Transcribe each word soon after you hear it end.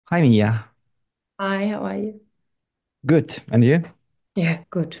Hi, Mia. Hi, how are you? Good. And you? Yeah,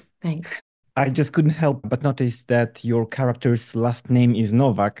 good. Thanks. I just couldn't help but notice that your character's last name is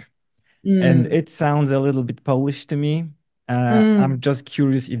Novak, and Mm. it sounds a little bit Polish to me. Mm. I'm just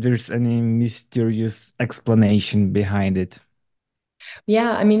curious if there's any mysterious explanation behind it.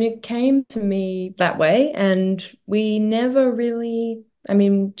 Yeah, I mean, it came to me that way, and we never really, I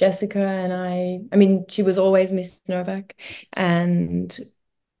mean, Jessica and I mean, she was always Miss Novak, and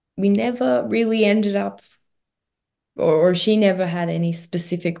we never really ended up, or she never had any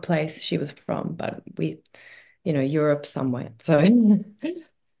specific place she was from, but Europe somewhere. So,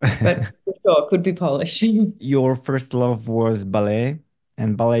 but for sure, could be Polish. Your first love was ballet,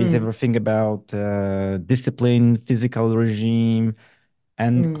 and ballet is Mm. everything about discipline, physical regime,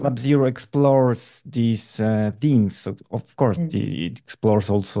 and Mm. Club Zero explores these themes. So of course, Mm. it explores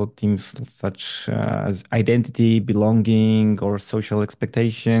also themes such as identity, belonging, or social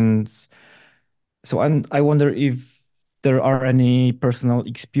expectations. So, and I wonder if there are any personal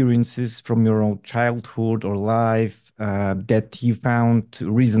experiences from your own childhood or life that you found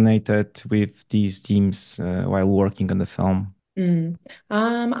resonated with these themes while working on the film. Mm.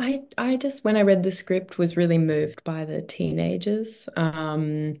 I just when I read the script was really moved by the teenagers.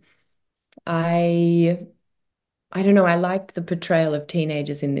 I I don't know, I liked the portrayal of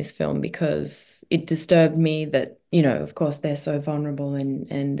teenagers in this film because it disturbed me that, of course they're so vulnerable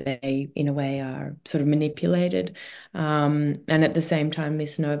and they in a way are sort of manipulated. And at the same time,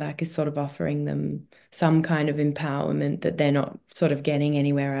 Miss Novak is sort of offering them some kind of empowerment that they're not sort of getting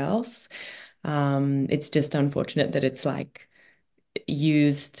anywhere else. It's just unfortunate that it's like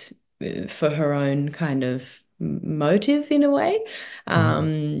used for her own kind of motive in a way, Mhm.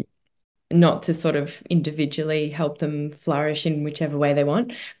 um, not to sort of individually help them flourish in whichever way they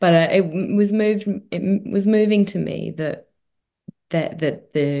want. But it was moving to me that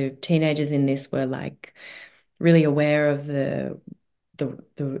the teenagers in this were like really aware of the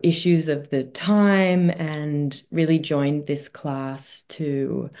issues of the time and really joined this class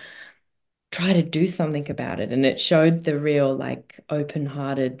to try to do something about it. And it showed the real like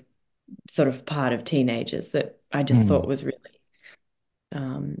open-hearted sort of part of teenagers that I just thought Mm. was really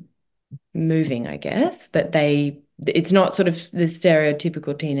um, moving, I guess, that it's not sort of the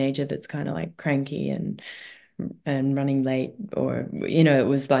stereotypical teenager that's kind of like cranky and running late, or it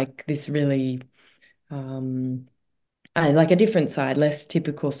was like this really like a different side, less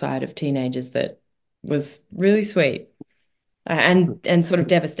typical side of teenagers that was really sweet and sort of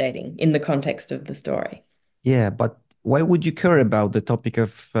devastating in the context of the story. Yeah, but why would you care about the topic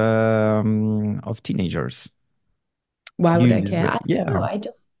of teenagers? Why would I Use care? I don't know.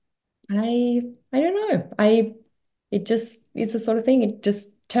 yeah, I don't know. It just it's the sort of thing. It just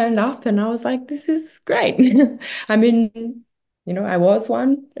turned up and I was like, this is great. I mean, I was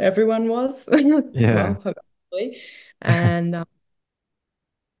one. Everyone was. yeah. Well, hopefully. And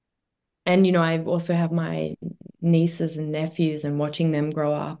I also have my nieces and nephews and watching them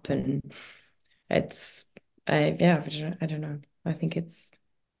grow up and it's yeah, I don't know. I think it's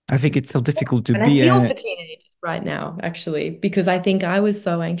I think it's so difficult to And I be feel a for teenagers right now, actually, because I think I was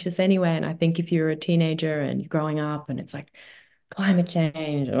so anxious anyway. And I think if you're a teenager and you're growing up and it's like climate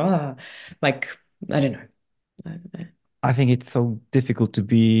change, like, I don't know. I don't know. I think it's so difficult to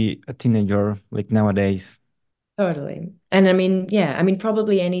be a teenager like nowadays. Totally. And I mean, yeah, I mean,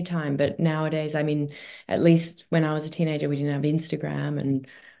 probably any time, but nowadays, I mean, at least when I was a teenager, we didn't have Instagram. And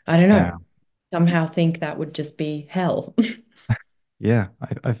I don't Yeah. know, somehow think that would just be hell. Yeah,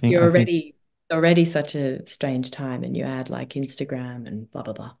 I You're think already such a strange time, and you add like Instagram and blah,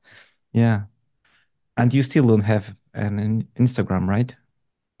 blah, blah. yeah. And you still don't have an Instagram, right?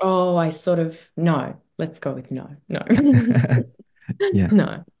 Oh, I sort of no. Let's go with no. No. Yeah.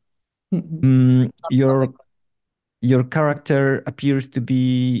 No. Mm-mm. Mm, Public. your character appears to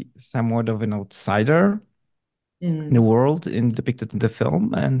be somewhat of an outsider in the Mm. world depicted in the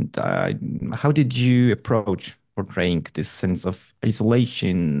film. And how did you approach portraying this sense of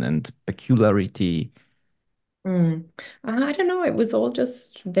isolation and peculiarity? Mm. I don't know. It was all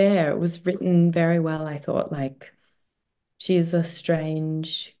just there. It was written very well, I thought. Like, she is a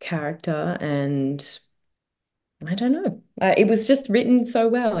strange character, and I don't know. It was just written so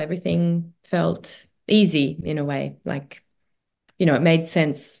well. Everything felt easy in a way. Like, it made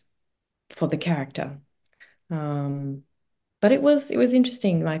sense for the character. Um, But it was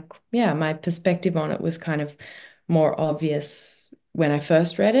interesting. Like, yeah, my perspective on it was kind of more obvious when I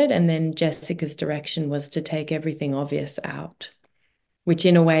first read it, and then Jessica's direction was to take everything obvious out, which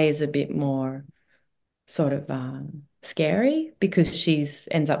in a way is a bit more sort of scary because she's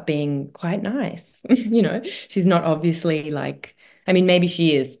ends up being quite nice. She's not obviously like I mean, maybe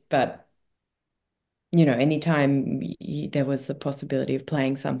she is, but anytime there was the possibility of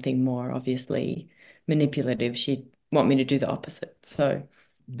playing something more obviously manipulative, she'd want me to do the opposite. So,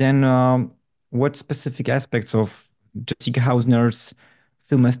 Then, what specific aspects of Jessica Hausner's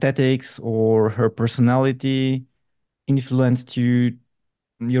film aesthetics or her personality influenced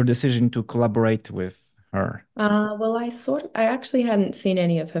your decision to collaborate with her? well, I actually hadn't seen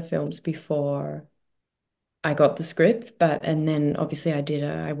any of her films before I got the script, and then obviously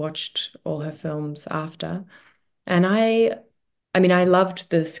I watched all her films after. And I mean, I loved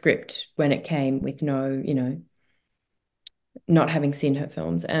the script when it came with not having seen her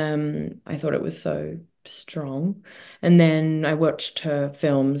films. I thought it was so strong. And then I watched her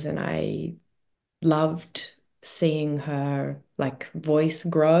films and I loved seeing her like voice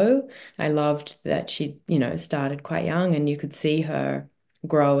grow. I loved that she started quite young and you could see her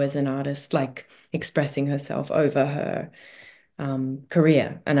grow as an artist, like expressing herself over her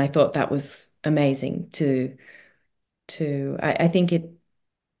career. And I thought that was amazing I think it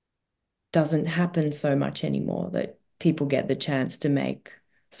doesn't happen so much anymore that people get the chance to make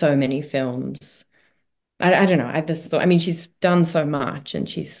so many films. I don't know. I just thought, I mean, she's done so much and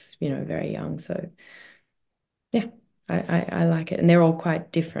she's very young. So yeah, I like it. And they're all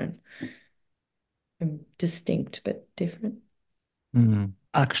quite different and distinct, but different.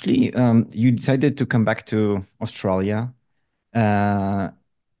 Actually, you decided to come back to Australia. Uh,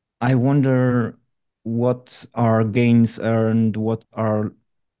 I wonder what are gains and what are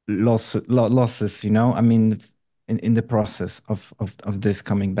losses, I mean, in the process of this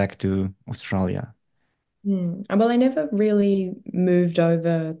coming back to Australia. Well, I never really moved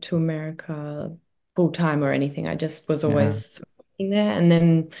over to America full time or anything. I just was Yeah. always working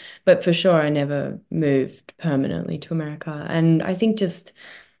there. But for sure, I never moved permanently to America. And I think just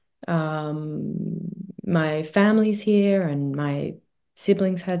um, my family's here and my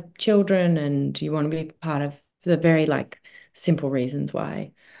siblings had children, and you want to be part of the very like simple reasons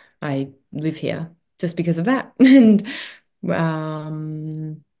why I live here, just because of that. And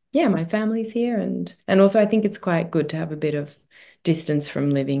yeah, my family's here, and also I think it's quite good to have a bit of distance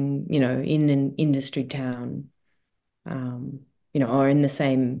from living in an industry town, or in the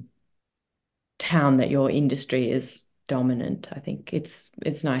same town that your industry is dominant. I think it's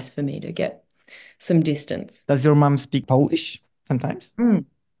nice for me to get some distance. Does your mom speak Polish sometimes? Mm.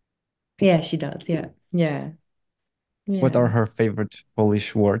 Yeah, she does. Yeah. Yeah. What are Yeah. her favorite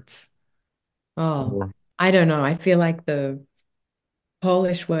Polish words? Oh, Or I don't know. I feel like the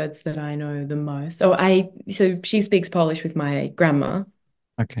Polish words that I know the most. So she speaks Polish with my grandma.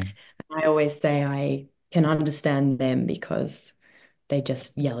 okay. I always say I can understand them because they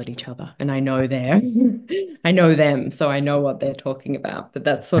just yell at each other and I know I know them, so I know what they're talking about. But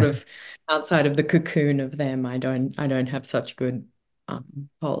that's sort of outside of the cocoon of them. I don't have such good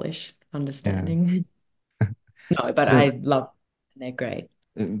Polish Yeah. understanding. No, but So, I love them. They're great.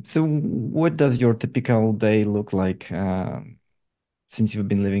 so what does your typical day look like since you've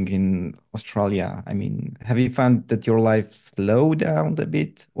been living in Australia? I mean, have you found that your life slowed down a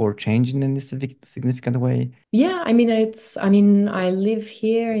bit or changed in any significant way? Yeah, I mean, I live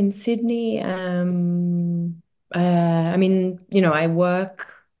here in Sydney. I mean,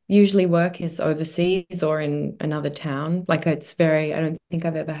 usually work is overseas or in another town. I don't think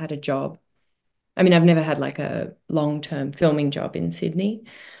I've ever had a job. I mean, I've never had like a long-term filming job in Sydney.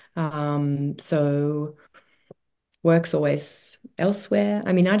 So work's always elsewhere.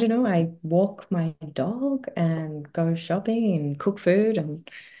 I mean, I don't know, I walk my dog and go shopping and cook food and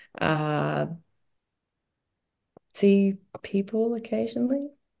uh see people occasionally.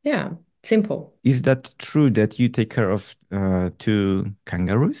 Yeah, simple. Is that true that you take care of two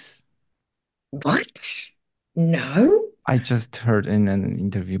kangaroos? What? No, I just heard in an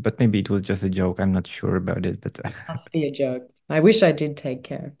interview, but maybe it was just a joke. I'm not sure about it, but must be a joke. I wish I did take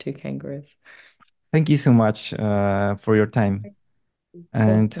care of two kangaroos. thank you so much for your time,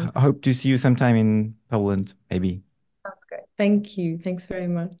 and Awesome. I hope to see you sometime in Poland, maybe. Sounds good. Thank you. Thanks very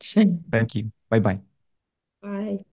much. Thank you. Bye bye. Bye.